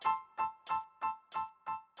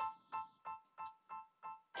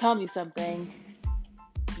Tell me something.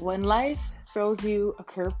 When life throws you a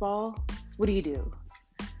curveball, what do you do?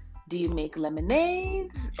 Do you make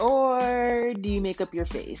lemonades or do you make up your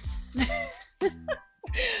face?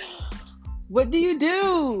 What do you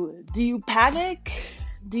do? Do you panic?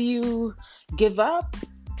 Do you give up?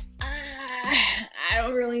 I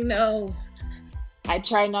don't really know. I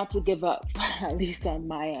try not to give up, at least on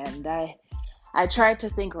my end. I try to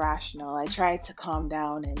think rational. I try to calm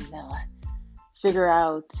down and figure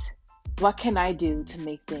out what can I do to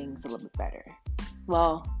make things a little bit better.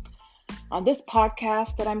 Well, on this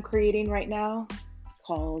podcast that I'm creating right now,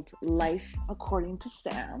 called Life According to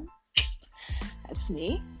Sam, that's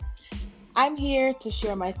me. I'm here to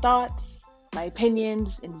share my thoughts, my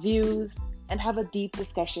opinions, and views, and have a deep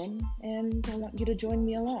discussion. And I want you to join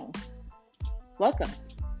me along. Welcome.